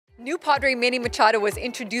New Padre Manny Machado was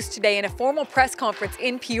introduced today in a formal press conference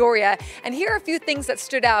in Peoria, and here are a few things that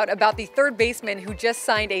stood out about the third baseman who just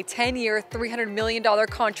signed a 10-year, $300 million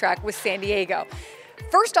contract with San Diego.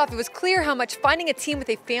 First off, it was clear how much finding a team with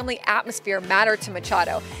a family atmosphere mattered to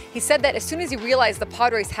Machado. He said that as soon as he realized the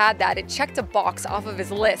Padres had that, it checked a box off of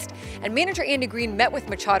his list. And manager Andy Green met with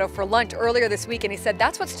Machado for lunch earlier this week, and he said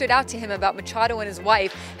that's what stood out to him about Machado and his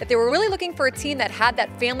wife, that they were really looking for a team that had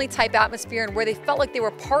that family-type atmosphere and where they felt like they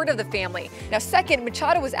were part of the family. Now, second,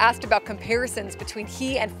 Machado was asked about comparisons between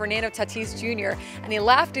he and Fernando Tatis Jr., and he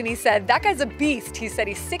laughed and he said, "That guy's a beast." He said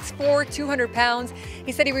he's 6'4", 200 pounds.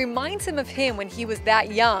 He said he reminds him of him when he was that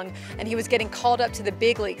young and he was getting called up to the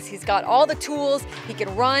big leagues. He's got all the tools, he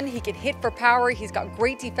can run, he can hit for power, he's got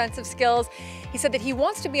great defensive skills. He said that he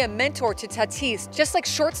wants to be a mentor to Tatis, just like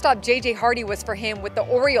shortstop J.J. Hardy was for him with the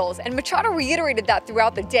Orioles. And Machado reiterated that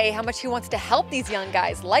throughout the day, how much he wants to help these young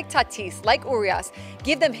guys like Tatis, like Urias,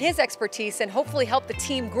 give them his expertise and hopefully help the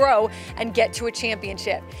team grow and get to a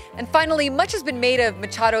championship. And finally, much has been made of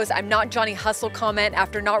Machado's "I'm not Johnny Hustle" comment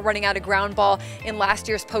after not running out a ground ball in last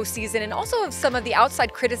year's postseason, and also of some of the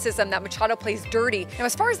outside criticism that Machado plays dirty. Now,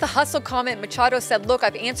 as far as the hustle comment, Machado said, "Look,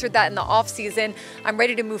 I've answered that in the offseason. I'm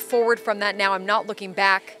ready to move forward from that now. I'm not looking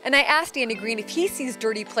back." And I asked Andy Green if he sees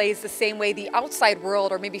dirty plays the same way the outside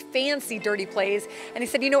world or maybe fans see dirty plays. And he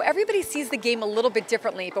said, everybody sees the game a little bit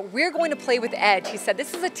differently, but we're going to play with edge. He said,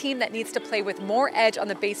 this is a team that needs to play with more edge on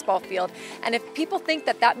the baseball field. And if people think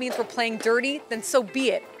that that means we're playing dirty, then so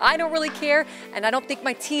be it. I don't really care, and I don't think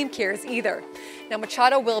my team cares either. Now,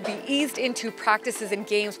 Machado will be eased into practices and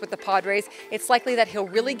games with the Padres. It's likely that he'll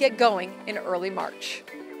really get going in early March.